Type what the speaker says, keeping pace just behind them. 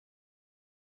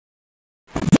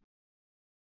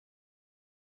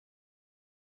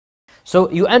So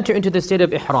you enter into the state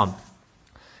of ihram.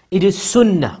 It is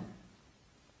sunnah.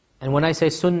 And when I say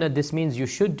sunnah, this means you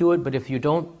should do it, but if you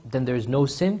don't, then there is no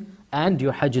sin, and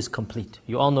your hajj is complete.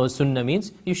 You all know what sunnah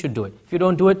means, you should do it. If you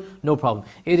don't do it, no problem.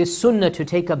 It is sunnah to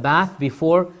take a bath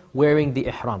before wearing the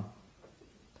ihram.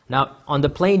 Now, on the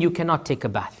plane, you cannot take a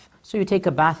bath. So you take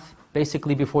a bath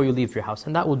basically before you leave your house,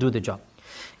 and that will do the job.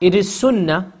 It is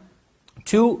sunnah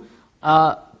to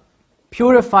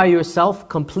purify yourself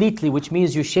completely, which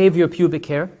means you shave your pubic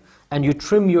hair and you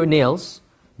trim your nails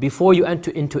before you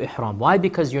enter into ihram. Why?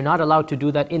 Because you're not allowed to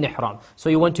do that in ihram. So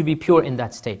you want to be pure in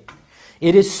that state.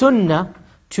 It is sunnah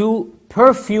to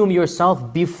perfume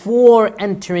yourself before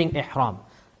entering ihram.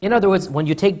 In other words, when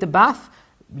you take the bath,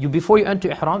 before you enter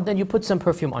ihram, then you put some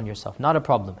perfume on yourself, not a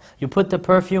problem. You put the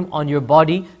perfume on your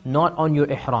body, not on your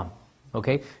ihram.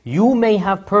 Okay? You may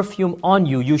have perfume on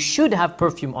you, you should have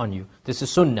perfume on you. This is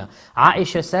sunnah.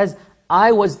 Aisha says,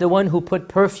 I was the one who put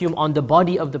perfume on the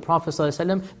body of the Prophet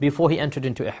ﷺ before he entered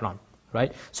into ihram.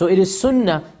 Right? So it is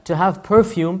sunnah to have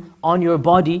perfume on your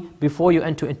body before you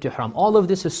enter into ihram. All of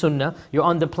this is sunnah. You're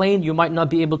on the plane, you might not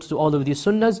be able to do all of these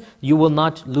sunnahs. You will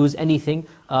not lose anything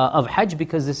of hajj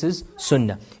because this is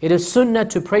sunnah. It is sunnah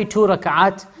to pray 2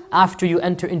 rak'at after you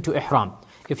enter into ihram.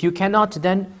 If you cannot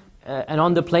then, and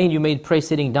on the plane you may pray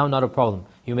sitting down, not a problem.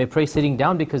 You may pray sitting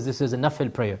down because this is a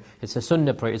nafil prayer. It's a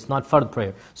sunnah prayer, it's not fard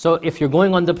prayer. So if you're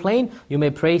going on the plane, you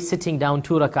may pray sitting down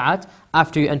 2 rak'at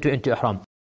after you enter into ihram.